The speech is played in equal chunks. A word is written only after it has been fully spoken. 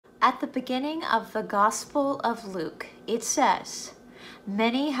At the beginning of the Gospel of Luke, it says,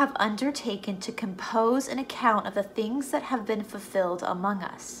 "Many have undertaken to compose an account of the things that have been fulfilled among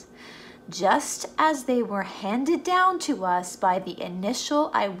us, just as they were handed down to us by the initial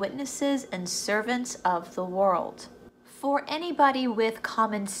eyewitnesses and servants of the world." For anybody with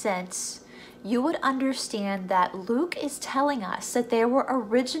common sense, you would understand that Luke is telling us that there were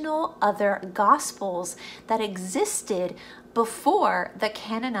original other Gospels that existed before the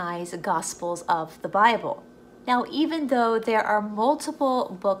canonized Gospels of the Bible. Now, even though there are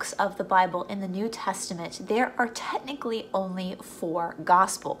multiple books of the Bible in the New Testament, there are technically only 4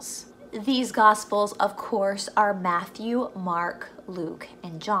 Gospels. These Gospels, of course, are Matthew, Mark, Luke,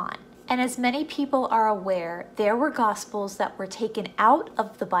 and John. And as many people are aware, there were Gospels that were taken out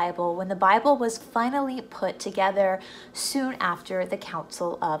of the Bible when the Bible was finally put together soon after the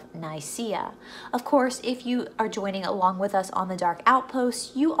Council of Nicaea. Of course, if you are joining along with us on the Dark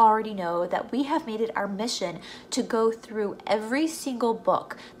Outpost, you already know that we have made it our mission to go through every single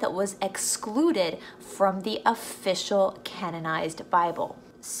book that was excluded from the official canonized Bible.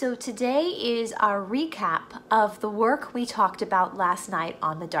 So today is our recap of the work we talked about last night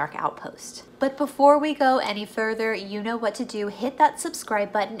on the Dark Outpost. But before we go any further, you know what to do. Hit that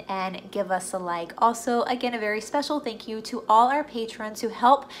subscribe button and give us a like. Also, again, a very special thank you to all our patrons who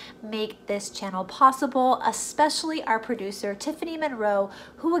help make this channel possible, especially our producer, Tiffany Monroe,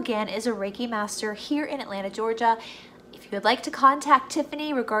 who again is a Reiki master here in Atlanta, Georgia. If you would like to contact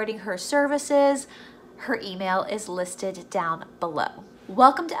Tiffany regarding her services, her email is listed down below.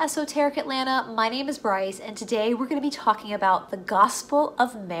 Welcome to Esoteric Atlanta. My name is Bryce, and today we're going to be talking about the Gospel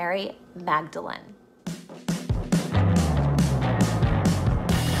of Mary Magdalene.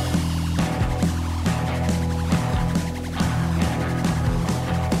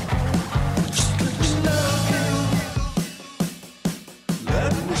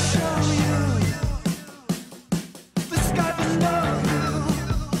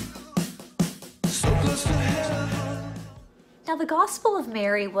 Now, the Gospel of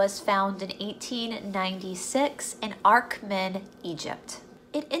Mary was found in 1896 in Arkhmin, Egypt.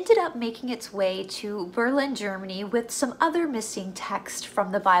 It ended up making its way to Berlin, Germany, with some other missing text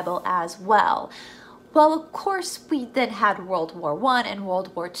from the Bible as well. Well, of course, we then had World War I and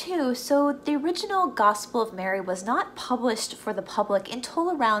World War II, so the original Gospel of Mary was not published for the public until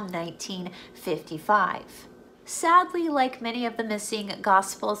around 1955. Sadly, like many of the missing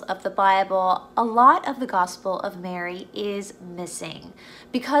Gospels of the Bible, a lot of the Gospel of Mary is missing.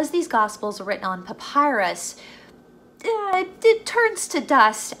 Because these Gospels are written on papyrus, it turns to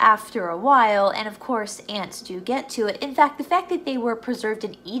dust after a while, and of course ants do get to it. In fact, the fact that they were preserved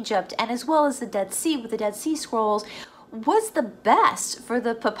in Egypt and as well as the Dead Sea with the Dead Sea Scrolls was the best for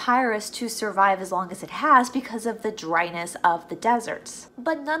the papyrus to survive as long as it has because of the dryness of the deserts.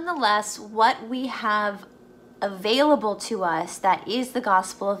 But nonetheless, what we have available to us that is the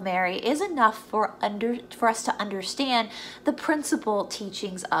Gospel of Mary is enough for us to understand the principal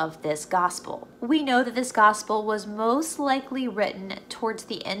teachings of this gospel. We know that this gospel was most likely written towards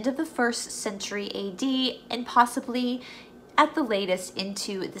the end of the 1st century AD and possibly at the latest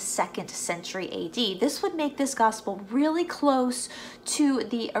into the 2nd century AD. This would make this gospel really close to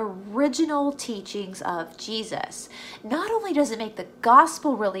the original teachings of Jesus. Not only does it make the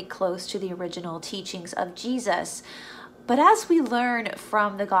gospel really close to the original teachings of Jesus, but as we learn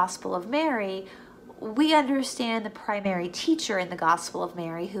from the Gospel of Mary, we understand the primary teacher in the Gospel of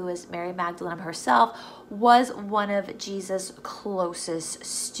Mary, who is Mary Magdalene herself, was one of Jesus' closest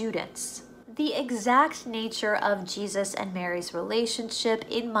students. The exact nature of Jesus and Mary's relationship,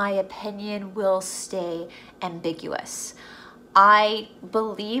 in my opinion, will stay ambiguous. I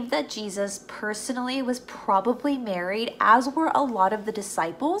believe that Jesus personally was probably married, as were a lot of the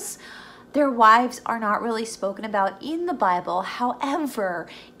disciples. Their wives are not really spoken about in the Bible. However,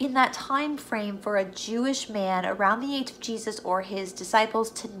 in that time frame for a Jewish man around the age of Jesus or his disciples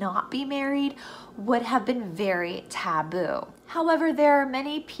to not be married would have been very taboo. However, there are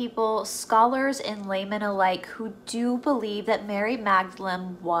many people, scholars and laymen alike, who do believe that Mary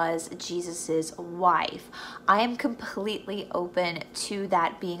Magdalene was Jesus's wife. I am completely open to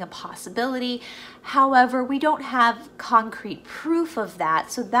that being a possibility. However, we don't have concrete proof of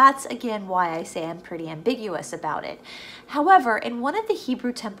that, so that's again why I say I'm pretty ambiguous about it. However, in one of the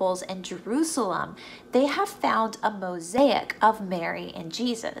Hebrew temples in Jerusalem, they have found a mosaic of Mary and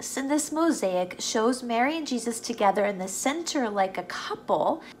Jesus, and this mosaic shows Mary and Jesus together in the center like a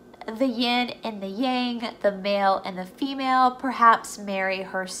couple, the yin and the yang, the male and the female. Perhaps Mary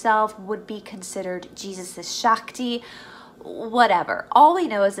herself would be considered Jesus's Shakti, whatever. All we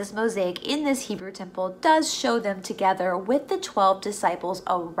know is this mosaic in this Hebrew temple does show them together with the 12 disciples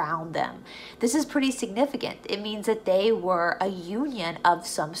around them. This is pretty significant. It means that they were a union of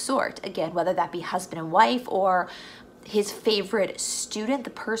some sort. Again, whether that be husband and wife or his favorite student, the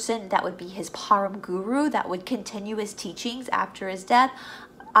person that would be his param guru that would continue his teachings after his death.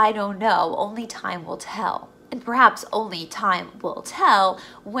 I don't know. Only time will tell. And perhaps only time will tell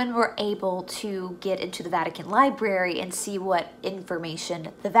when we're able to get into the Vatican Library and see what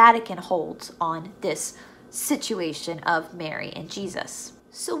information the Vatican holds on this situation of Mary and Jesus.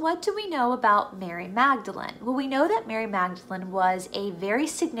 So what do we know about Mary Magdalene? Well, we know that Mary Magdalene was a very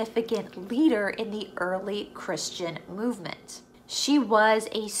significant leader in the early Christian movement. She was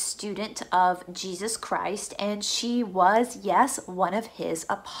a student of Jesus Christ, and she was, yes, one of his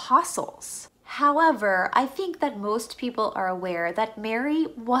apostles. However, I think that most people are aware that Mary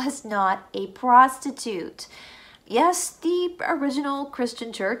was not a prostitute. Yes, the original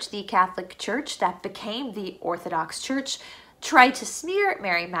Christian church, the Catholic Church that became the Orthodox Church, tried to smear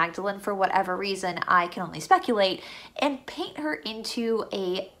Mary Magdalene for whatever reason, I can only speculate, and paint her into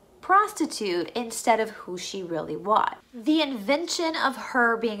a prostitute instead of who she really was. The invention of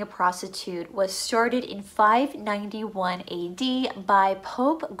her being a prostitute was started in 591 AD by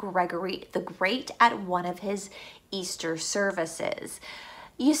Pope Gregory the Great at one of his Easter services.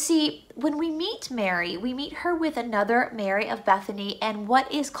 You see, when we meet Mary, we meet her with another Mary of Bethany and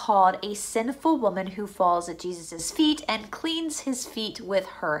what is called a sinful woman who falls at Jesus' feet and cleans his feet with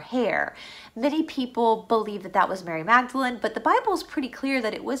her hair. Many people believe that that was Mary Magdalene, but the Bible is pretty clear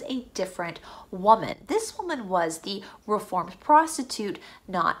that it was a different woman. This woman was the reformed prostitute,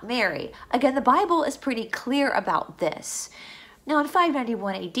 not Mary. Again, the Bible is pretty clear about this. Now, in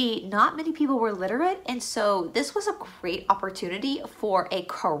 591 AD, not many people were literate, and so this was a great opportunity for a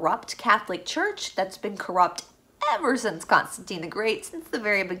corrupt Catholic Church that's been corrupt ever since Constantine the Great, since the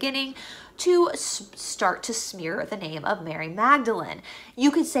very beginning, to start to smear the name of Mary Magdalene.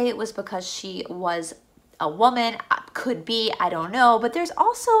 You could say it was because she was a woman, could be, I don't know, but there's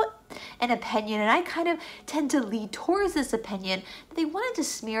also an opinion, and I kind of tend to lead towards this opinion, that they wanted to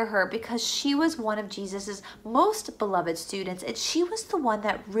smear her because she was one of Jesus's most beloved students, and she was the one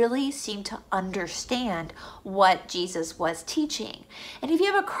that really seemed to understand what Jesus was teaching. And if you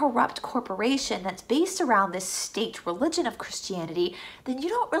have a corrupt corporation that's based around this state religion of Christianity, then you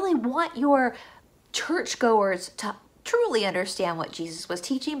don't really want your churchgoers to truly understand what Jesus was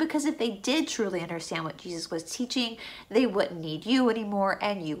teaching, because if they did truly understand what Jesus was teaching, they wouldn't need you anymore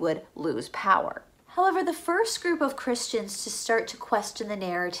and you would lose power. However, the first group of Christians to start to question the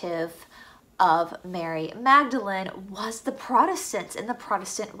narrative of Mary Magdalene was the Protestants in the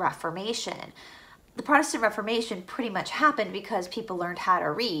Protestant Reformation. The Protestant Reformation pretty much happened because people learned how to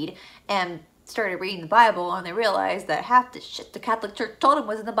read and started reading the Bible, and they realized that half the shit the Catholic Church told them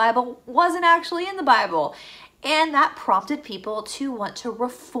was in the Bible wasn't actually in the Bible. And that prompted people to want to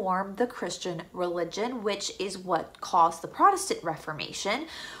reform the Christian religion, which is what caused the Protestant Reformation,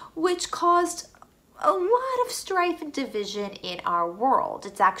 which caused a lot of strife and division in our world.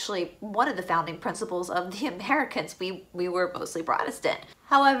 It's actually one of the founding principles of the Americans. We were mostly Protestant.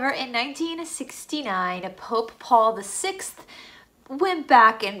 However, in 1969, Pope Paul VI went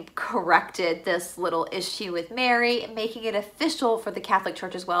back and corrected this little issue with Mary, making it official for the Catholic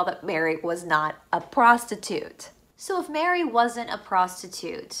Church as well that Mary was not a prostitute. So if Mary wasn't a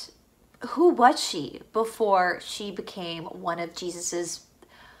prostitute, who was she before she became one of Jesus's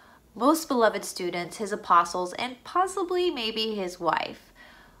most beloved students, his apostles, and possibly maybe his wife?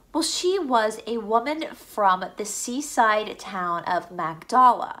 Well, she was a woman from the seaside town of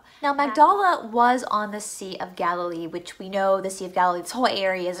Magdala. Now, Magdala was on the Sea of Galilee, which we know the Sea of Galilee, this whole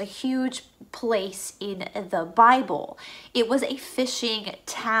area is a huge place in the Bible. It was a fishing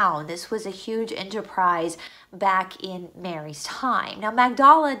town. This was a huge enterprise back in Mary's time. Now,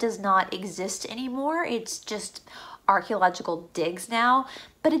 Magdala does not exist anymore. It's just archaeological digs now,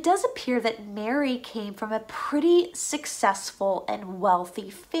 but it does appear that Mary came from a pretty successful and wealthy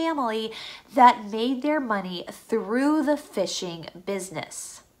family that made their money through the fishing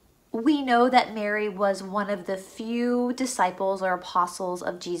business. We know that Mary was one of the few disciples or apostles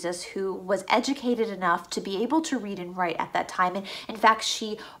of Jesus who was educated enough to be able to read and write at that time. And in fact,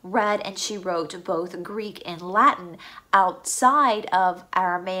 she read and she wrote both Greek and Latin outside of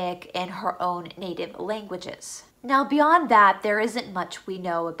Aramaic and her own native languages. Now, beyond that, there isn't much we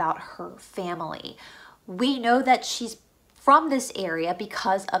know about her family. We know that she's from this area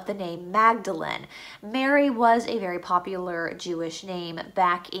because of the name Magdalene. Mary was a very popular Jewish name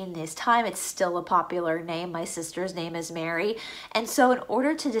back in this time. It's still a popular name. My sister's name is Mary. And so in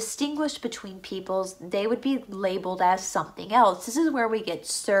order to distinguish between peoples, they would be labeled as something else. This is where we get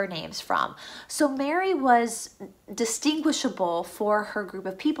surnames from. So Mary was distinguishable for her group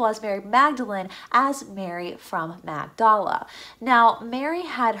of people as Mary Magdalene as Mary from Magdala. Now, Mary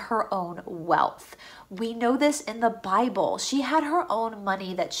had her own wealth. We know this in the Bible. She had her own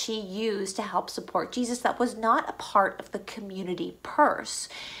money that she used to help support Jesus that was not a part of the community purse.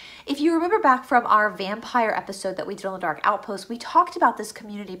 If you remember back from our vampire episode that we did on the Dark Outpost, we talked about this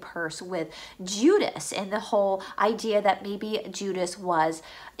community purse with Judas and the whole idea that maybe Judas was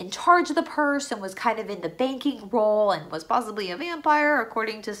in charge of the purse and was kind of in the banking role and was possibly a vampire,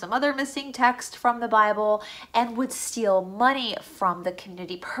 according to some other missing text from the Bible, and would steal money from the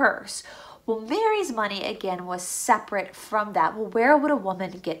community purse. Well, Mary's money, again, was separate from that. Well, where would a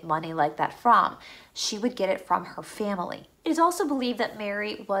woman get money like that from? She would get it from her family. It is also believed that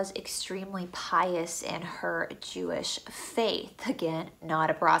Mary was extremely pious in her Jewish faith. Again,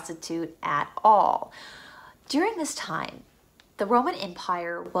 not a prostitute at all. During this time, the Roman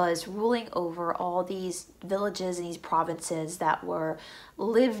Empire was ruling over all these villages and these provinces that were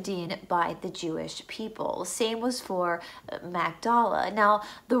lived in by the Jewish people. Same was for Magdala. Now,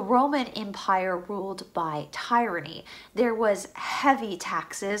 the Roman Empire ruled by tyranny. There was heavy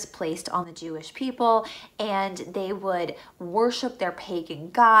taxes placed on the Jewish people, and they would worship their pagan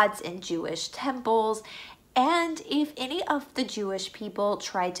gods in Jewish temples. And if any of the Jewish people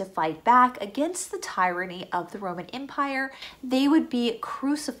tried to fight back against the tyranny of the Roman Empire, they would be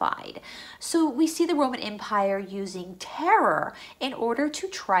crucified. So we see the Roman Empire using terror in order to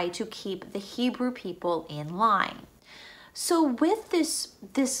try to keep the Hebrew people in line. So with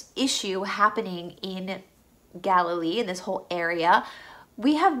this issue happening in Galilee, in this whole area,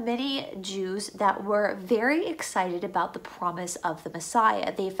 we have many Jews that were very excited about the promise of the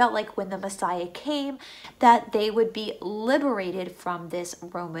Messiah. They felt like when the Messiah came, that they would be liberated from this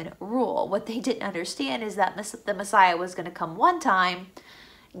Roman rule. What they didn't understand is that the Messiah was going to come one time,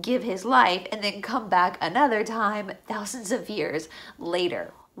 give his life, and then come back another time thousands of years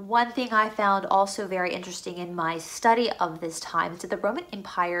later. One thing I found also very interesting in my study of this time is that the Roman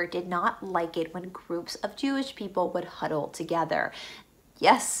Empire did not like it when groups of Jewish people would huddle together.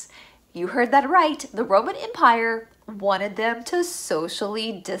 Yes, you heard that right. The Roman Empire wanted them to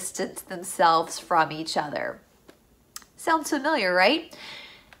socially distance themselves from each other. Sounds familiar, right?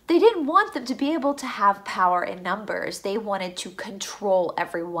 They didn't want them to be able to have power in numbers. They wanted to control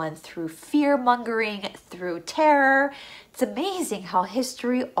everyone through fear-mongering, through terror. It's amazing how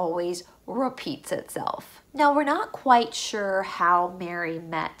history always repeats itself. Now, we're not quite sure how Mary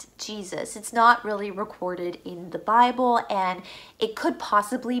met Jesus. It's not really recorded in the Bible, and it could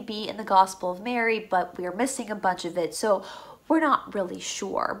possibly be in the Gospel of Mary, but we're missing a bunch of it, so we're not really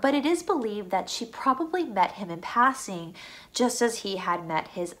sure. But it is believed that she probably met him in passing, just as he had met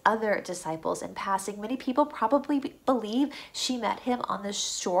his other disciples in passing. Many people probably believe she met him on the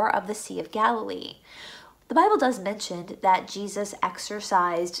shore of the Sea of Galilee. The Bible does mention that Jesus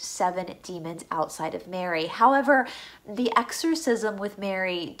exorcised 7 demons outside of Mary. However, the exorcism with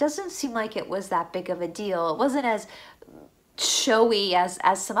Mary doesn't seem like it was that big of a deal. It wasn't as showy as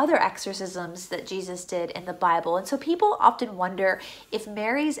some other exorcisms that Jesus did in the Bible. And so people often wonder if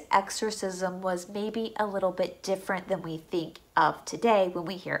Mary's exorcism was maybe a little bit different than we think of today when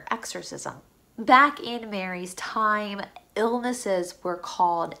we hear exorcism. Back in Mary's time, illnesses were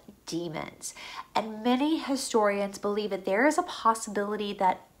called demons, and many historians believe that there is a possibility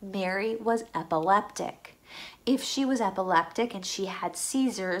that Mary was epileptic. If she was epileptic and she had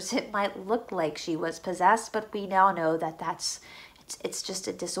seizures, it might look like she was possessed, but we now know that it's just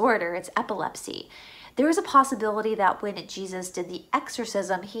a disorder. It's epilepsy. There is a possibility that when Jesus did the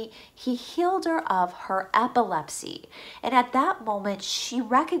exorcism, he healed her of her epilepsy. And at that moment, she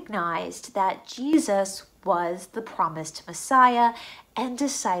recognized that Jesus was the promised Messiah and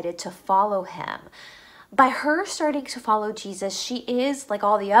decided to follow him. By her starting to follow Jesus, she is, like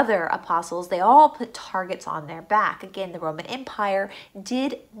all the other apostles, they all put targets on their back. Again, the Roman Empire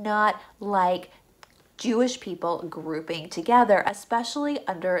did not like Jewish people grouping together, especially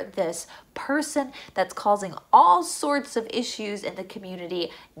under this person that's causing all sorts of issues in the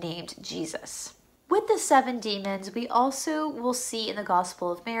community named Jesus. With the 7 demons, we also will see in the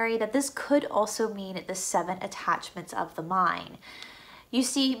Gospel of Mary that this could also mean the 7 attachments of the mind. You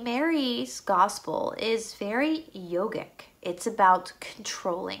see, Mary's gospel is very yogic. It's about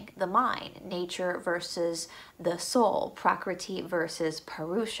controlling the mind, nature versus the soul, prakriti versus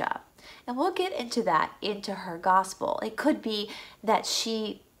purusha. And we'll get into that into her gospel. It could be that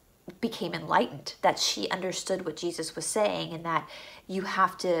she became enlightened, that she understood what Jesus was saying, and that you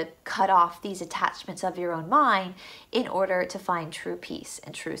have to cut off these attachments of your own mind in order to find true peace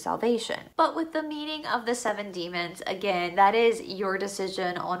and true salvation. But with the meaning of the 7 demons, again, that is your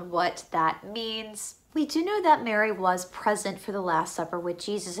decision on what that means. We do know that Mary was present for the Last Supper with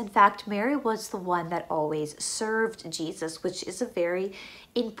Jesus. In fact, Mary was the one that always served Jesus, which is a very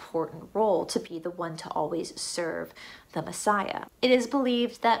important role, to be the one to always serve the Messiah. It is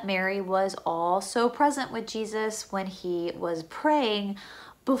believed that Mary was also present with Jesus when he was praying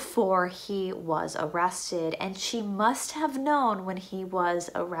before he was arrested, and she must have known when he was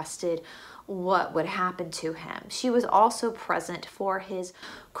arrested what would happen to him. She was also present for his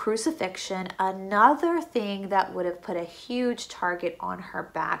crucifixion, another thing that would have put a huge target on her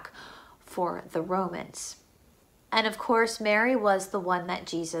back for the Romans. And of course, Mary was the one that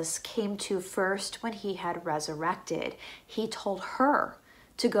Jesus came to first when he had resurrected. He told her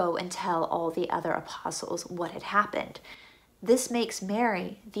to go and tell all the other apostles what had happened. This makes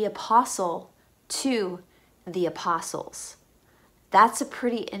Mary the apostle to the apostles. That's a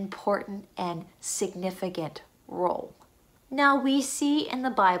pretty important and significant role. Now, we see in the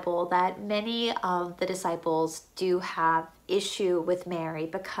Bible that many of the disciples do have issue with Mary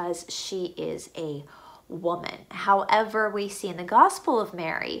because she is a woman. However, we see in the Gospel of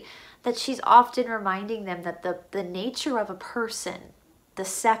Mary that she's often reminding them that the nature of a person, the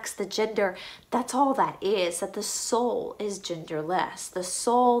sex, the gender, that's all that is, that the soul is genderless. The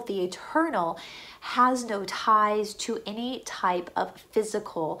soul, the eternal, has no ties to any type of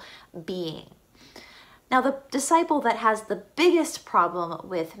physical being. Now, the disciple that has the biggest problem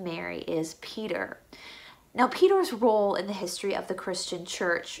with Mary is Peter. Now, Peter's role in the history of the Christian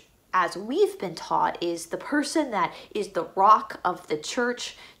church, as we've been taught, is the person that is the rock of the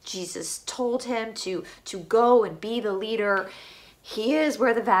church. Jesus told him to go and be the leader. He is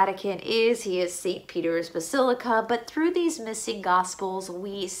where the Vatican is. He is St. Peter's Basilica. But through these missing Gospels,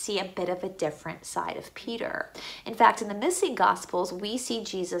 we see a bit of a different side of Peter. In fact, in the missing Gospels, we see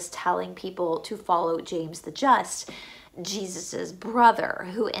Jesus telling people to follow James the Just, Jesus's brother,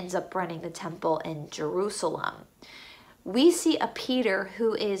 who ends up running the temple in Jerusalem. We see a Peter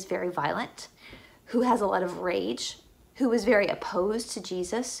who is very violent, who has a lot of rage, who is very opposed to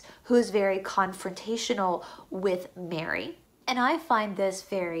Jesus, who is very confrontational with Mary. And I find this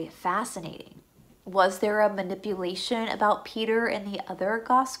very fascinating. Was there a manipulation about Peter in the other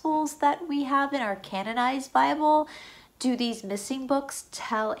Gospels that we have in our canonized Bible? Do these missing books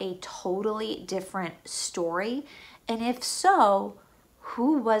tell a totally different story? And if so,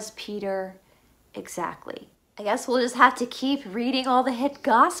 who was Peter exactly? I guess we'll just have to keep reading all the hit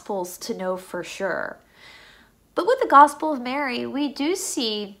Gospels to know for sure. But with the Gospel of Mary, we do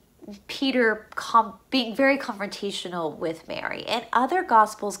see Peter being very confrontational with Mary. In other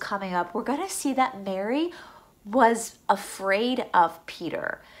Gospels coming up, we're going to see that Mary was afraid of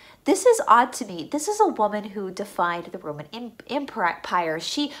Peter. This is odd to me. This is a woman who defied the Roman Empire.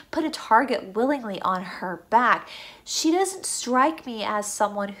 She put a target willingly on her back. She doesn't strike me as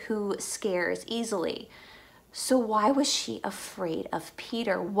someone who scares easily. So why was she afraid of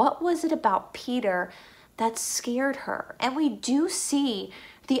Peter? What was it about Peter that scared her? And we do see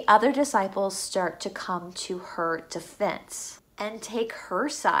the other disciples start to come to her defense and take her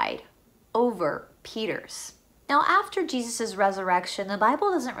side over Peter's. Now, after Jesus' resurrection, the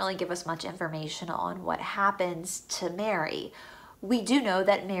Bible doesn't really give us much information on what happens to Mary. We do know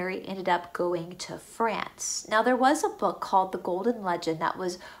that Mary ended up going to France. Now, there was a book called The Golden Legend that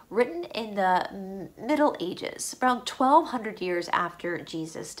was written in the Middle Ages, around 1200 years after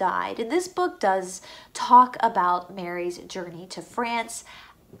Jesus died. And this book does talk about Mary's journey to France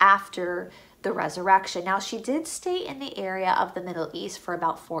after the resurrection. Now, she did stay in the area of the Middle East for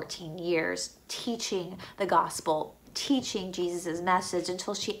about 14 years, teaching the gospel, teaching Jesus' message,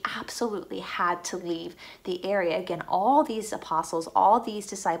 until she absolutely had to leave the area. Again, all these apostles, all these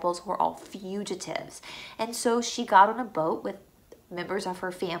disciples were all fugitives. And so she got on a boat with members of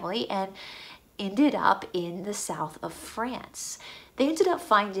her family and ended up in the south of France. They ended up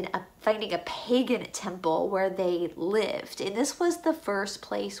finding a pagan temple where they lived. And this was the first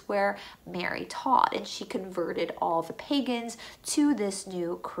place where Mary taught, and she converted all the pagans to this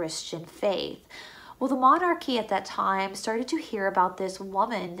new Christian faith. Well, the monarchy at that time started to hear about this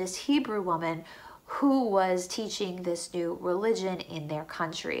woman, this Hebrew woman, who was teaching this new religion in their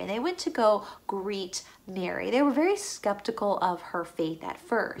country. And they went to go greet Mary. They were very skeptical of her faith at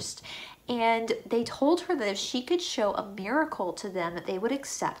first. And they told her that if she could show a miracle to them, that they would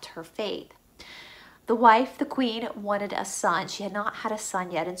accept her faith. The wife, the queen, wanted a son. She had not had a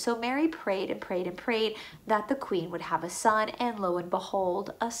son yet. And so Mary prayed and prayed and prayed that the queen would have a son. And lo and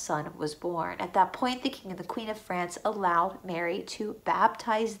behold, a son was born. At that point, the king and the queen of France allowed Mary to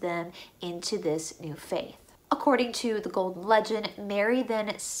baptize them into this new faith. According to the Golden Legend, Mary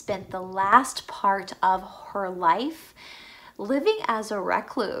then spent the last part of her life living as a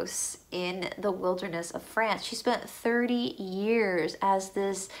recluse in the wilderness of France. She spent 30 years as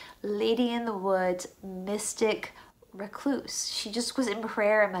this lady in the woods, mystic recluse. She just was in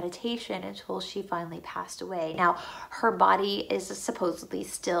prayer and meditation until she finally passed away. Now, her body is supposedly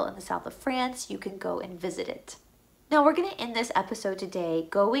still in the south of France. You can go and visit it. Now, we're going to end this episode today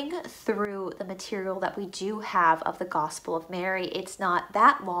going through the material that we do have of the Gospel of Mary. It's not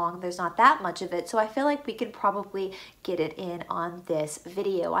that long. There's not that much of it. So I feel like we can probably get it in on this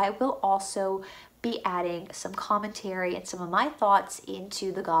video. I will also be adding some commentary and some of my thoughts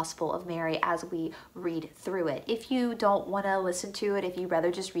into the Gospel of Mary as we read through it. If you don't want to listen to it, if you'd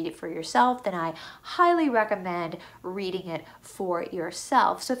rather just read it for yourself, then I highly recommend reading it for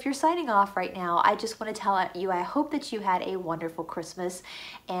yourself. So if you're signing off right now, I just want to tell you I hope that you had a wonderful Christmas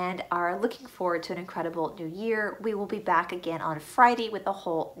and are looking forward to an incredible new year. We will be back again on Friday with a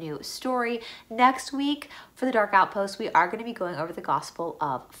whole new story. Next week for the Dark Outpost, we are going to be going over the Gospel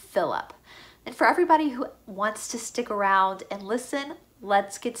of Philip. And for everybody who wants to stick around and listen,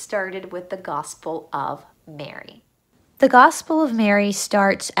 let's get started with the Gospel of Mary. The Gospel of Mary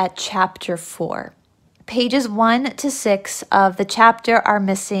starts at chapter 4. Pages 1 to 6 of the chapter are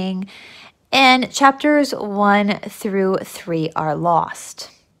missing, and chapters 1 through 3 are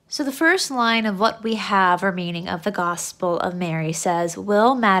lost. So the first line of what we have remaining of the Gospel of Mary says,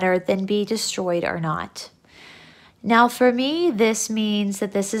 "Will matter then be destroyed or not?" Now, for me, this means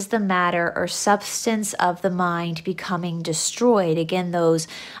that this is the matter or substance of the mind becoming destroyed. Again, those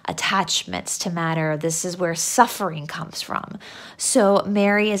attachments to matter. This is where suffering comes from. So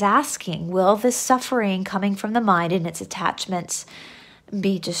Mary is asking, will this suffering coming from the mind and its attachments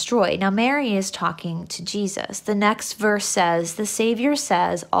be destroyed? Now, Mary is talking to Jesus. The next verse says, the Savior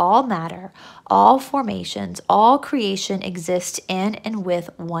says, all matter, all formations, all creation exist in and with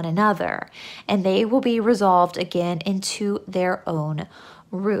one another, and they will be resolved again into their own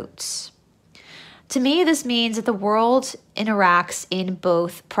roots. To me, this means that the world interacts in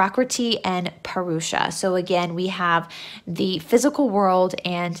both Prakriti and Purusha. So again, we have the physical world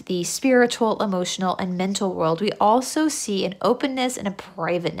and the spiritual, emotional, and mental world. We also see an openness and a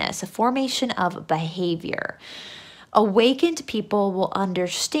privateness, a formation of behavior. Awakened people will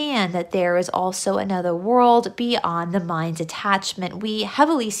understand that there is also another world beyond the mind's attachment. We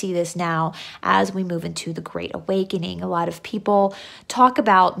heavily see this now as we move into the Great Awakening. A lot of people talk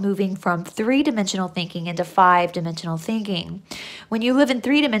about moving from three-dimensional thinking into five-dimensional thinking. When you live in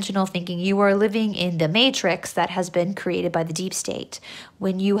three-dimensional thinking, you are living in the matrix that has been created by the deep state.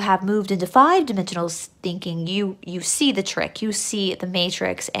 When you have moved into five-dimensional thinking, you see the trick, you see the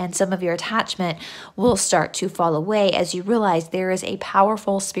matrix, and some of your attachment will start to fall away as you realize there is a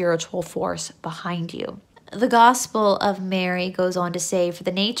powerful spiritual force behind you. The Gospel of Mary goes on to say, for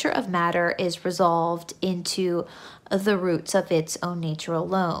the nature of matter is resolved into the roots of its own nature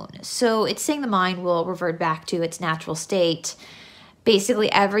alone. So it's saying the mind will revert back to its natural state.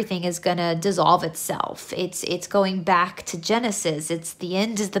 Basically, everything is going to dissolve itself. It's going back to Genesis. It's the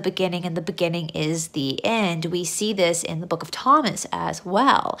end is the beginning and the beginning is the end. We see this in the book of Thomas as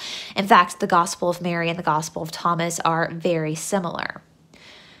well. In fact, the Gospel of Mary and the Gospel of Thomas are very similar.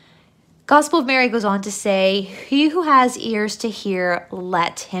 Gospel of Mary goes on to say, he who has ears to hear,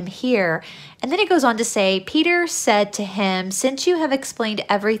 let him hear. And then it goes on to say, Peter said to him, since you have explained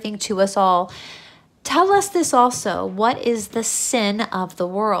everything to us all, tell us this also, what is the sin of the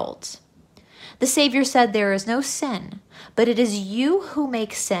world? The Savior said there is no sin, but it is you who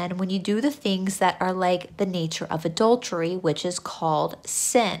make sin when you do the things that are like the nature of adultery, which is called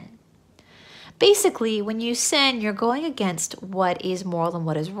sin. Basically, when you sin, you're going against what is moral and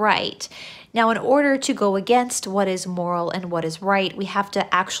what is right. Now, in order to go against what is moral and what is right, we have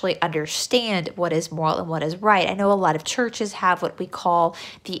to actually understand what is moral and what is right. I know a lot of churches have what we call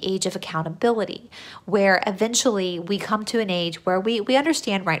the age of accountability, where eventually we come to an age where we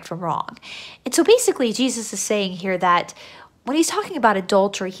understand right from wrong. And so basically, Jesus is saying here that when he's talking about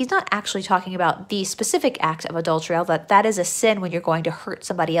adultery, he's not actually talking about the specific act of adultery, although that is a sin when you're going to hurt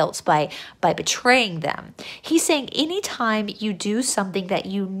somebody else by betraying them. He's saying anytime you do something that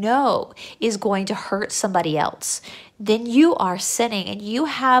you know is going to hurt somebody else, then you are sinning, and you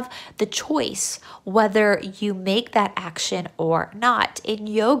have the choice whether you make that action or not. In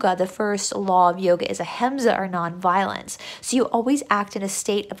yoga, the first law of yoga is ahimsa, or nonviolence. So you always act in a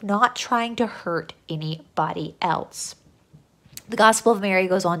state of not trying to hurt anybody else. The Gospel of Mary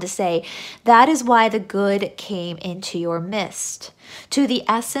goes on to say, that is why the good came into your midst, to the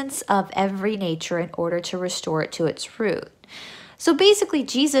essence of every nature in order to restore it to its root. So basically,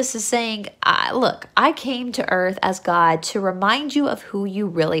 Jesus is saying, look, I came to earth as God to remind you of who you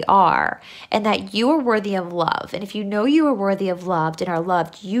really are, and that you are worthy of love. And if you know you are worthy of love and are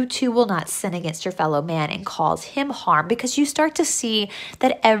loved, you too will not sin against your fellow man and cause him harm, because you start to see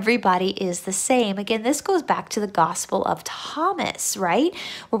that everybody is the same. Again, this goes back to the Gospel of Thomas, right?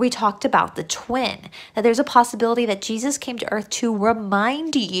 Where we talked about the twin, that there's a possibility that Jesus came to earth to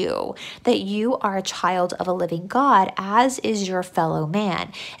remind you that you are a child of a living God, as is your fellow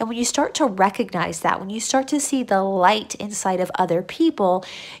man. And when you start to recognize that, when you start to see the light inside of other people,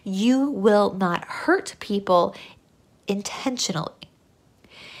 you will not hurt people intentionally.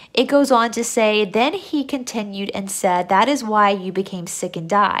 It goes on to say, then he continued and said, that is why you became sick and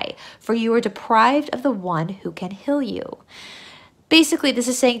died, for you were deprived of the one who can heal you. Basically, this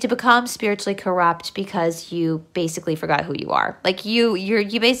is saying to become spiritually corrupt because you basically forgot who you are. Like you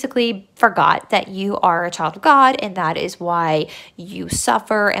basically forgot that you are a child of God, and that is why you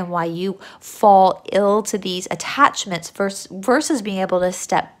suffer and why you fall ill to these attachments versus being able to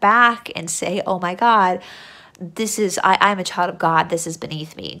step back and say, oh my God, I'm a child of God. This is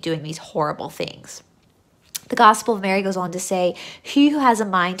beneath me, doing these horrible things. The Gospel of Mary goes on to say, he who has a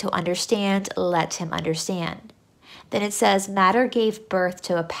mind to understand, let him understand. Then it says, matter gave birth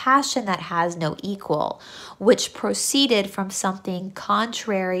to a passion that has no equal, which proceeded from something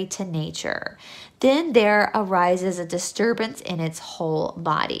contrary to nature. Then there arises a disturbance in its whole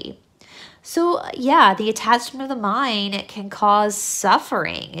body. So yeah, the attachment of the mind can cause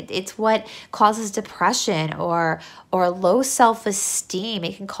suffering. It's what causes depression or low self-esteem.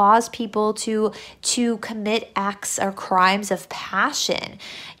 It can cause people to commit acts or crimes of passion.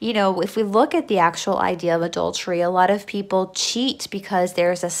 You know, if we look at the actual idea of adultery, a lot of people cheat because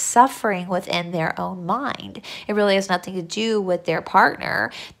there's a suffering within their own mind. It really has nothing to do with their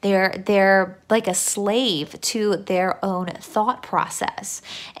partner. They're like a slave to their own thought process.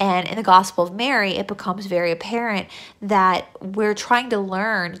 And in the Gospel of Mary, it becomes very apparent that we're trying to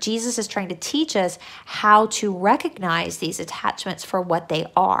learn, Jesus is trying to teach us how to recognize these attachments for what they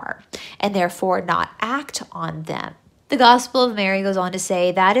are, and therefore not act on them. The Gospel of Mary goes on to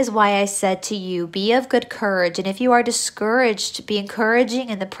say, that is why I said to you, be of good courage, and if you are discouraged, be encouraging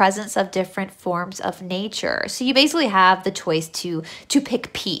in the presence of different forms of nature. So you basically have the choice to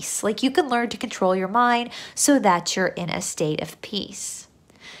pick peace. Like you can learn to control your mind so that you're in a state of peace.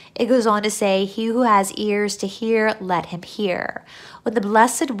 It goes on to say, he who has ears to hear, let him hear. When the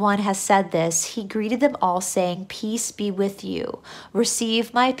Blessed One has said this, he greeted them all, saying, peace be with you.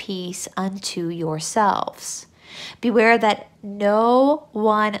 Receive my peace unto yourselves. Beware that no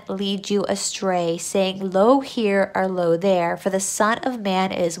one lead you astray, saying, lo here or lo there, for the Son of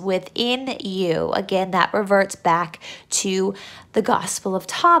Man is within you. Again, that reverts back to the Gospel of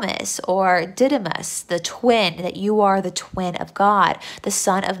Thomas or Didymus, the twin, that you are the twin of God. The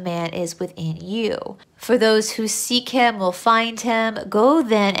Son of Man is within you. For those who seek him will find him. Go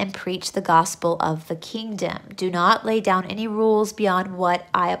then and preach the gospel of the kingdom. Do not lay down any rules beyond what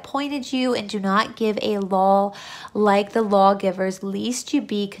I appointed you, and do not give a law like the lawgivers, lest you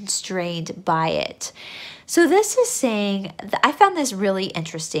be constrained by it. So this is saying, I found this really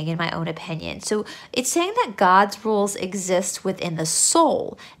interesting in my own opinion. So it's saying that God's rules exist within the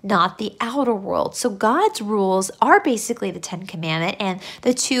soul, not the outer world. So God's rules are basically the 10 Commandments and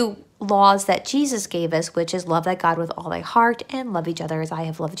the 2 laws that Jesus gave us, which is love thy God with all thy heart and love each other as I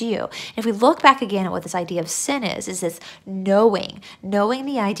have loved you. And if we look back again at what this idea of sin is this knowing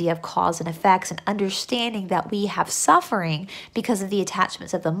the idea of cause and effects and understanding that we have suffering because of the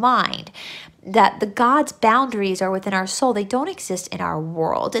attachments of the mind, that the God's boundaries are within our soul. They don't exist in our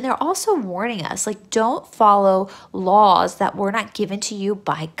world. And they're also warning us, like, don't follow laws that were not given to you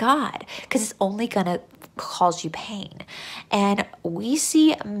by God, because it's only going to cause you pain. And we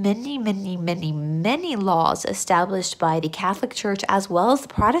see many laws established by the Catholic Church as well as the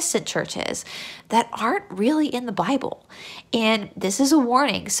Protestant churches that aren't really in the Bible. And this is a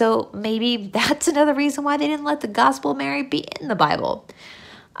warning. So maybe that's another reason why they didn't let the Gospel of Mary be in the Bible.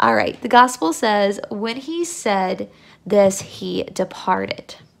 All right, the gospel says, when he said this, he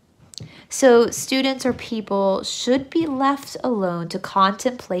departed. So students or people should be left alone to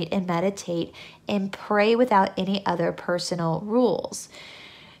contemplate and meditate and pray without any other personal rules.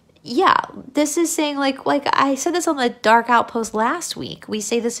 Yeah, this is saying like I said this on the Dark OutPost last week. We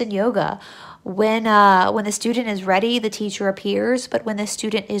say this in yoga. When the student is ready, the teacher appears, but when the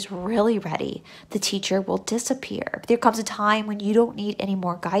student is really ready, the teacher will disappear. There comes a time when you don't need any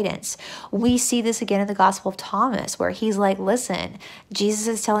more guidance. We see this again in the Gospel of Thomas, where he's like, listen, Jesus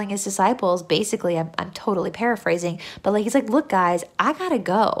is telling his disciples, basically, I'm totally paraphrasing, but like he's like, look guys, I gotta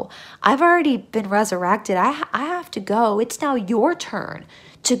go. I've already been resurrected. I have to go. It's now your turn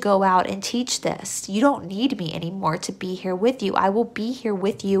to go out and teach this. You don't need me anymore to be here with you. I will be here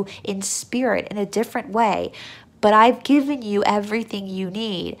with you in spirit in a different way, but I've given you everything you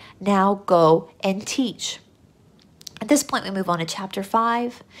need. Now go and teach. At this point, we move on to chapter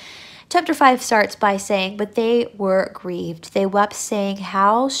 5. Chapter 5 starts by saying, but they were grieved. They wept, saying,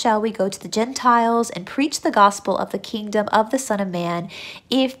 how shall we go to the Gentiles and preach the gospel of the kingdom of the Son of Man?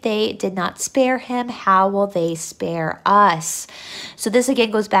 If they did not spare him, how will they spare us? So this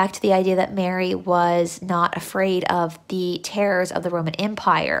again goes back to the idea that Mary was not afraid of the terrors of the Roman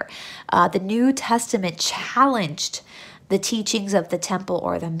Empire. The New Testament challenged the teachings of the temple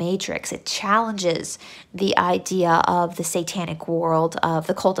or the matrix. It challenges the idea of the satanic world, of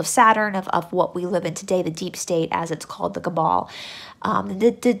the cult of Saturn, of what we live in today, the deep state, as it's called, the cabal.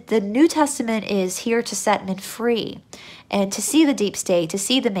 The New Testament is here to set men free and to see the deep state, to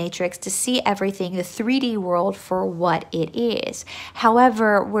see the matrix, to see everything, the 3D world for what it is.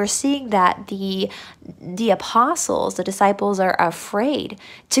 However, we're seeing that the apostles, the disciples, are afraid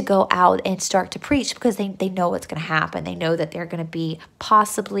to go out and start to preach because they know what's going to happen. They know that they're going to be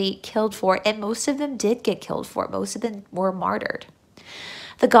possibly killed for it, and most of them did get killed for it. Most of them were martyred.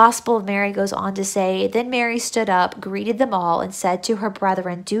 The Gospel of Mary goes on to say, then Mary stood up, greeted them all, and said to her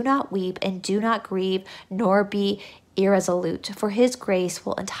brethren, do not weep and do not grieve, nor be irresolute, for his grace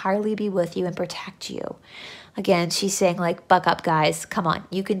will entirely be with you and protect you. Again, she's saying like, buck up guys, come on,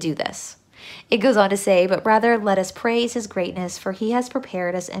 you can do this. It goes on to say, but rather let us praise his greatness, for he has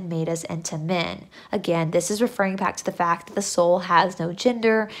prepared us and made us into men. Again, this is referring back to the fact that the soul has no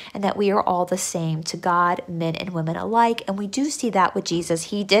gender and that we are all the same to God, men and women alike. And we do see that with Jesus.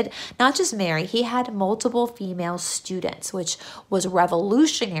 He did not just Mary, he had multiple female students, which was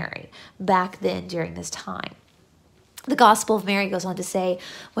revolutionary back then during this time. The Gospel of Mary goes on to say,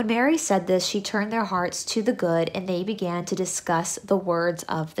 when Mary said this, she turned their hearts to the good, and they began to discuss the words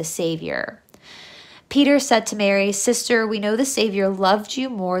of the Savior. Peter said to Mary, sister, we know the Savior loved you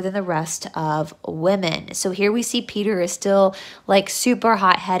more than the rest of women. So here we see Peter is still like super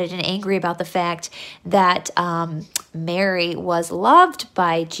hot-headed and angry about the fact that Mary was loved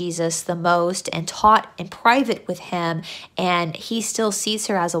by Jesus the most and taught in private with him, and he still sees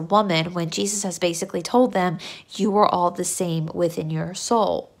her as a woman when Jesus has basically told them, you are all the same within your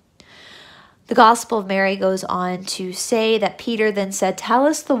soul. The Gospel of Mary goes on to say that Peter then said, tell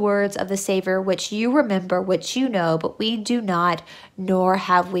us the words of the Savior which you remember, which you know, but we do not, nor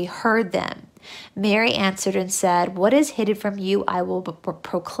have we heard them. Mary answered and said, what is hidden from you, I will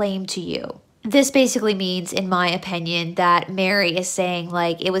proclaim to you. This basically means, in my opinion, that Mary is saying,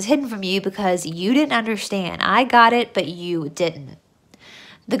 like, it was hidden from you because you didn't understand. I got it, but you didn't.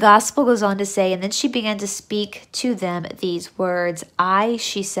 The Gospel goes on to say, and then she began to speak to them these words.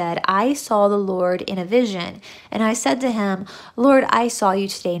 She said, I saw the Lord in a vision. And I said to him, Lord, I saw you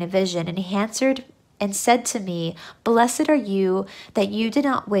today in a vision. And he answered and said to me, blessed are you that you did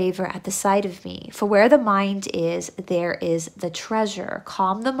not waver at the sight of me. For where the mind is, there is the treasure.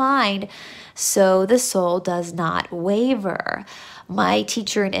 Calm the mind so the soul does not waver. My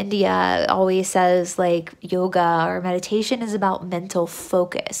teacher in India always says like yoga or meditation is about mental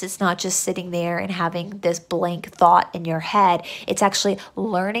focus. It's not just sitting there and having this blank thought in your head. It's actually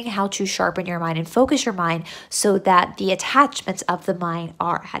learning how to sharpen your mind and focus your mind so that the attachments of the mind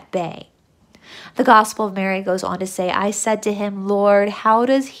are at bay. The Gospel of Mary goes on to say, I said to him, Lord, how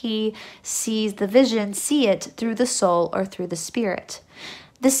does he sees the vision, see it through the soul or through the spirit?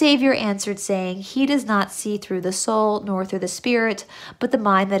 The Savior answered, saying, he does not see through the soul nor through the spirit, but the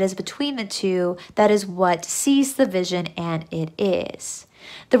mind that is between the two, that is what sees the vision, and it is.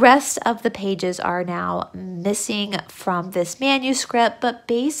 The rest of the pages are now missing from this manuscript, but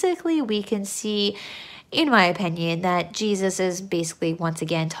basically we can see, in my opinion, that Jesus is basically once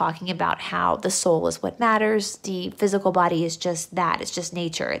again talking about how the soul is what matters. The physical body is just that. It's just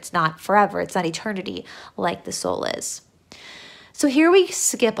nature. It's not forever. It's not eternity like the soul is. So here we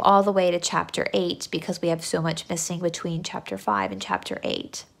skip all the way to chapter 8 because we have so much missing between chapter 5 and chapter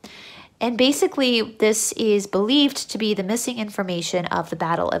 8. And basically, this is believed to be the missing information of the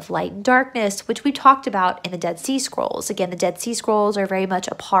battle of light and darkness, which we talked about in the Dead Sea Scrolls. Again, the Dead Sea Scrolls are very much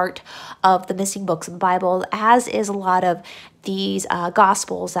a part of the missing books of the Bible, as is a lot of these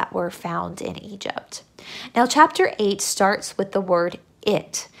Gospels that were found in Egypt. Now, chapter 8 starts with the word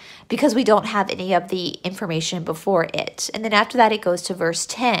it, because we don't have any of the information before it. And then after that, it goes to verse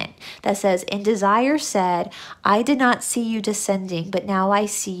 10 that says, "And Desire said, I did not see you descending, but now I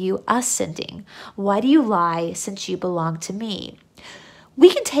see you ascending. Why do you lie, since you belong to me?" We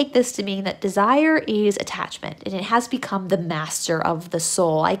can take this to mean that desire is attachment, and it has become the master of the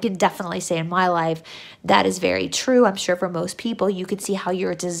soul. I can definitely say in my life that is very true. I'm sure for most people, you can see how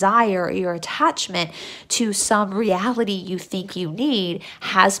your desire, your attachment to some reality you think you need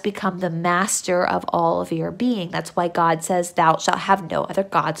has become the master of all of your being. That's why God says, "Thou shalt have no other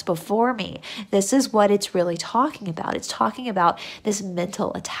gods before me." This is what it's really talking about. It's talking about this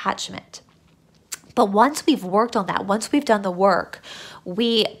mental attachment. But once we've worked on that, once we've done the work,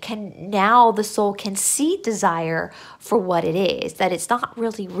 the soul can see desire for what it is, that it's not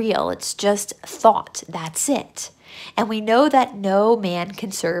really real. It's just thought. That's it. And we know that no man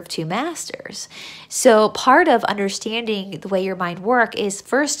can serve two masters. So part of understanding the way your mind works is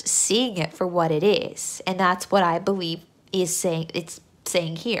first seeing it for what it is. And that's what I believe it's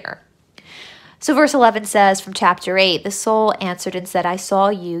saying here. So verse 11 says from chapter 8, "The soul answered and said, I saw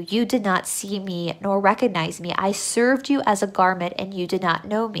you. You did not see me nor recognize me. I served you as a garment and you did not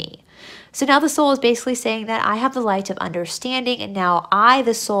know me." So now the soul is basically saying that I have the light of understanding, and now I,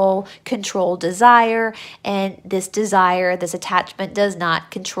 the soul, control desire, and this desire, this attachment does not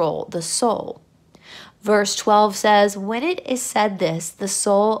control the soul. Verse 12 says, "When it is said this, the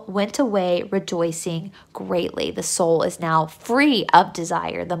soul went away rejoicing greatly." The soul is now free of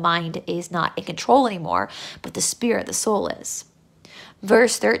desire. The mind is not in control anymore, but the spirit, the soul is.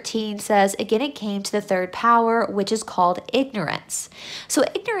 Verse 13 says, "Again it came to the third power, which is called ignorance." So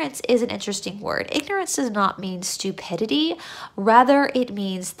ignorance is an interesting word. Ignorance does not mean stupidity. Rather, it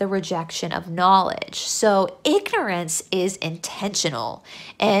means the rejection of knowledge. So ignorance is intentional.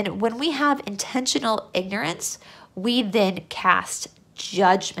 And when we have intentional ignorance, we then cast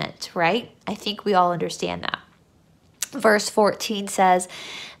judgment, right? I think we all understand that. Verse 14 says,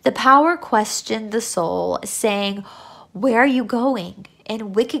 "The power questioned the soul, saying, Where are you going?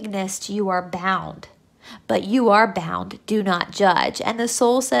 In wickedness you are bound. But you are bound, do not judge." And the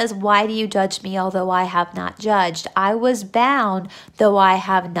soul says, "Why do you judge me, although I have not judged? I was bound, though I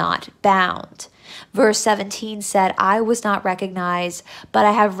have not bound." Verse 17 said, "I was not recognized, but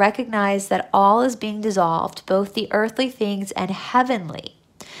I have recognized that all is being dissolved, both the earthly things and heavenly."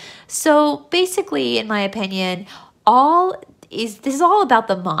 So basically, in my opinion, this is all about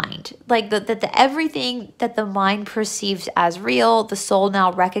the mind. Like the everything that the mind perceives as real, the soul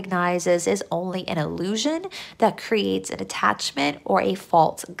now recognizes is only an illusion that creates an attachment or a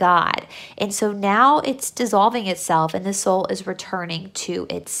false god. And so now it's dissolving itself and the soul is returning to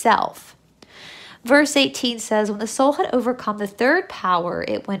itself. Verse 18 says, "When the soul had overcome the third power,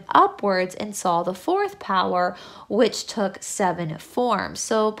 it went upwards and saw the fourth power, which took 7 forms."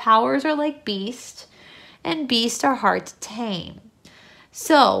 So powers are like beasts, and beasts are hard to tame.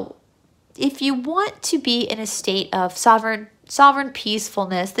 So if you want to be in a state of sovereign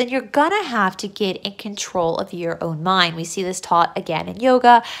peacefulness, then you're gonna have to get in control of your own mind. We see this taught again in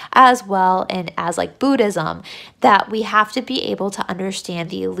yoga as well, and as like Buddhism, that we have to be able to understand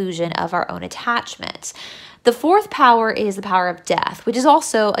the illusion of our own attachments. The fourth power is the power of death, which is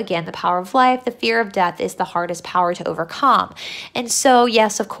also, again, the power of life. The fear of death is the hardest power to overcome. And so,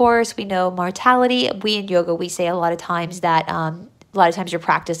 yes, of course, we know mortality. We in yoga, we say a lot of times that your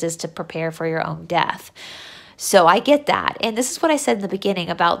practice is to prepare for your own death. So I get that. And this is what I said in the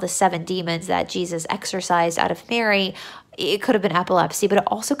beginning about the 7 demons that Jesus exorcised out of Mary. It could have been epilepsy, but it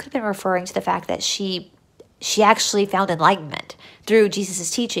also could have been referring to the fact that she actually found enlightenment through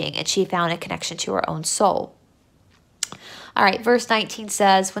Jesus' teaching, and she found a connection to her own soul. All right, verse 19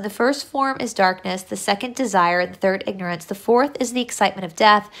 says, "When the first form is darkness, the second desire, the third ignorance, the fourth is the excitement of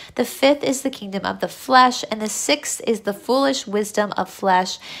death, the fifth is the kingdom of the flesh, and the sixth is the foolish wisdom of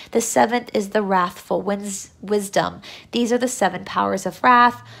flesh, the seventh is the wrathful wisdom. These are the 7 powers of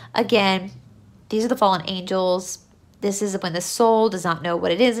wrath." Again, these are the fallen angels. This is when the soul does not know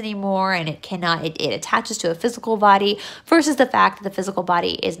what it is anymore, and it attaches to a physical body, versus the fact that the physical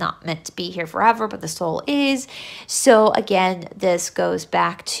body is not meant to be here forever, but the soul is. So again, this goes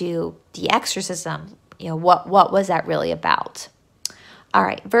back to the exorcism. You know, what was that really about? All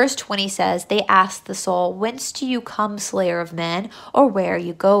right, verse 20 says, they asked the soul, whence do you come, slayer of men, or where are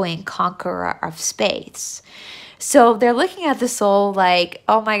you going, conqueror of space? So they're looking at the soul like,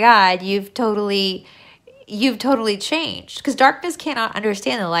 oh my God, you've totally changed. Because darkness cannot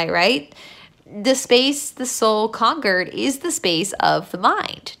understand the light, right? The space the soul conquered is the space of the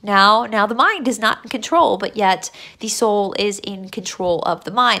mind. Now the mind is not in control, but yet the soul is in control of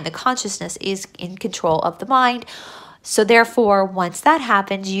the mind. The consciousness is in control of the mind. So therefore, once that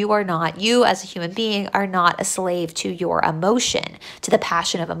happens, you as a human being are not a slave to your emotion, to the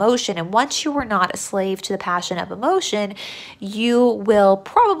passion of emotion. And once you are not a slave to the passion of emotion, you will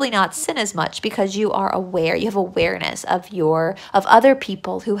probably not sin as much because you are aware, you have awareness of other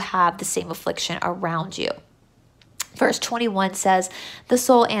people who have the same affliction around you. Verse 21 says, the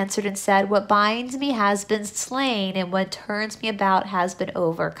soul answered and said, what binds me has been slain, and what turns me about has been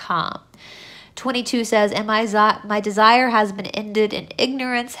overcome. 22 says, and my desire has been ended, and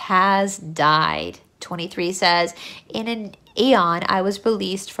ignorance has died. 23 says, in an aeon I was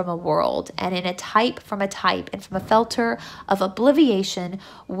released from a world, and in a type from a type, and from a filter of obliviation,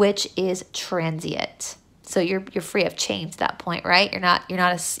 which is transient. So you're free of chains at that point, right? You're not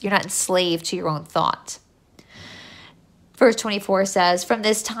enslaved to your own thought. Verse 24 says, from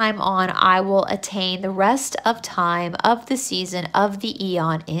this time on, I will attain the rest of time, of the season, of the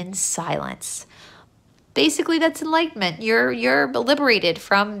eon in silence. Basically, that's enlightenment. You're liberated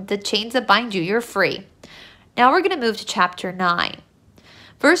from the chains that bind you. You're free. Now we're going to move to chapter 9.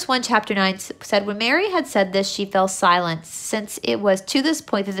 Verse 1, chapter 9 said, when Mary had said this, she fell silent, since it was to this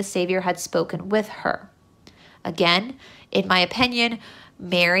point that the Savior had spoken with her. Again, in my opinion,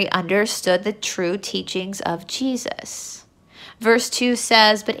 Mary understood the true teachings of Jesus. Verse 2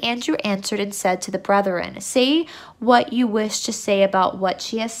 says, but Andrew answered and said to the brethren, say what you wish to say about what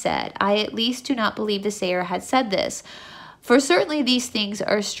she has said. I at least do not believe the sayer had said this, for certainly these things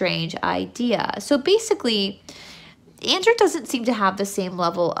are a strange idea. So basically, Andrew doesn't seem to have the same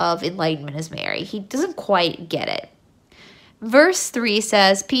level of enlightenment as Mary. He doesn't quite get it. Verse 3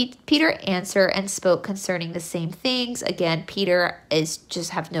 says, Peter answered and spoke concerning the same things. Again, Peter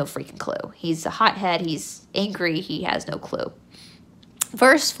just have no freaking clue. He's a hothead. He's angry. He has no clue.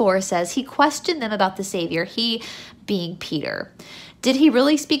 Verse 4 says, he questioned them about the Savior, he being Peter. Did he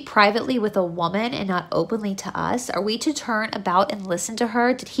really speak privately with a woman and not openly to us? Are we to turn about and listen to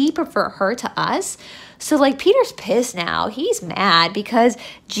her? Did he prefer her to us? So like Peter's pissed now. He's mad because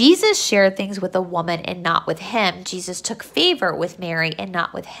Jesus shared things with a woman and not with him. Jesus took favor with Mary and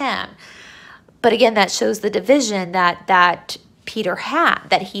not with him. But again, that shows the division that Peter had,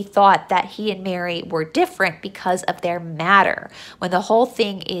 that he thought that he and Mary were different because of their matter, when the whole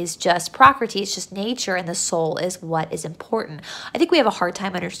thing is just prakriti, it's just nature, and the soul is what is important. I think we have a hard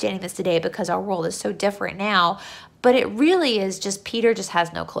time understanding this today because our world is so different now, but it really is just Peter just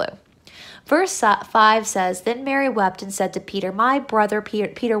has no clue. Verse 5 says, then Mary wept and said to Peter, my brother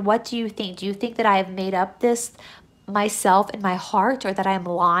Peter, what do you think? Do you think that I have made up this myself in my heart, or that I am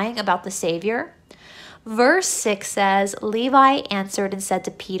lying about the Savior? Verse 6 says, Levi answered and said to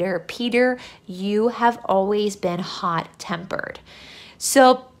Peter, Peter, you have always been hot-tempered.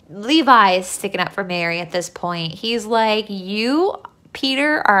 So Levi is sticking up for Mary at this point. He's like, you,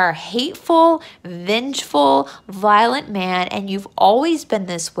 Peter, are a hateful, vengeful, violent man, and you've always been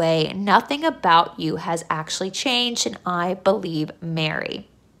this way. Nothing about you has actually changed, and I believe Mary.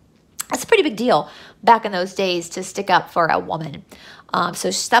 That's a pretty big deal back in those days to stick up for a woman.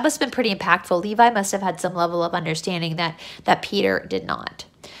 So that must have been pretty impactful. Levi must have had some level of understanding that Peter did not.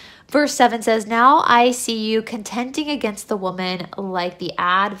 Verse 7 says, now I see you contending against the woman like the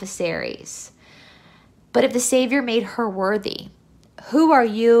adversaries. But if the Savior made her worthy, who are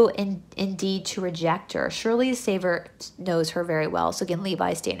you indeed to reject her? Surely the Savior knows her very well. So again,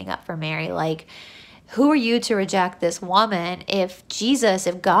 Levi standing up for Mary, like, who are you to reject this woman if Jesus,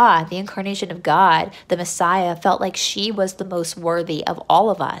 if God, the incarnation of God, the Messiah, felt like she was the most worthy of all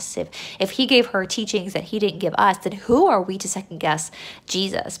of us? If he gave her teachings that he didn't give us, then who are we to second guess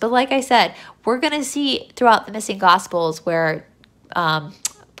Jesus? But like I said, we're going to see throughout the missing Gospels where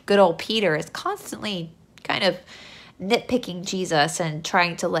good old Peter is constantly kind of nitpicking Jesus and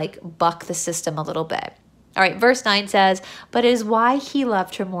trying to like buck the system a little bit. All right, verse 9 says, but it is why he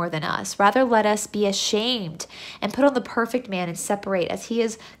loved her more than us. Rather, let us be ashamed and put on the perfect man and separate as he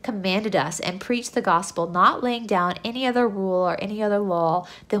has commanded us and preach the gospel, not laying down any other rule or any other law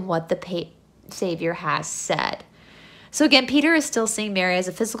than what the Savior has said. So again, Peter is still seeing Mary as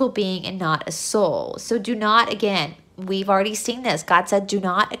a physical being and not a soul. So do not, again, we've already seen this. God said, do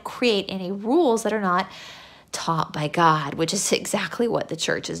not create any rules that are not taught by God, which is exactly what the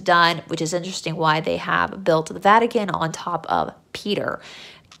church has done, which is interesting why they have built the Vatican on top of Peter.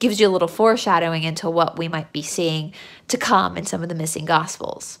 Gives you a little foreshadowing into what we might be seeing to come in some of the missing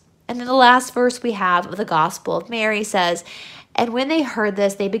Gospels. And then the last verse we have of the Gospel of Mary says, "And when they heard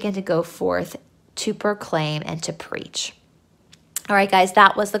this, they began to go forth to proclaim and to preach." All right, guys,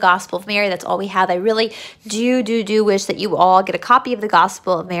 that was the Gospel of Mary. That's all we have. I really do wish that you all get a copy of the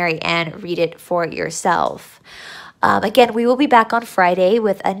Gospel of Mary and read it for yourself. Again, we will be back on Friday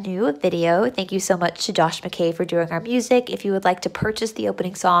with a new video. Thank you so much to Josh McKay for doing our music. If you would like to purchase the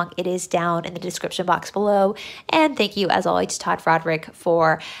opening song, it is down in the description box below. And thank you, as always, to Todd Roderick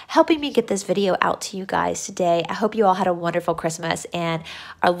for helping me get this video out to you guys today. I hope you all had a wonderful Christmas and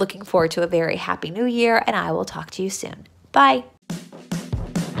are looking forward to a very happy new year, and I will talk to you soon. Bye.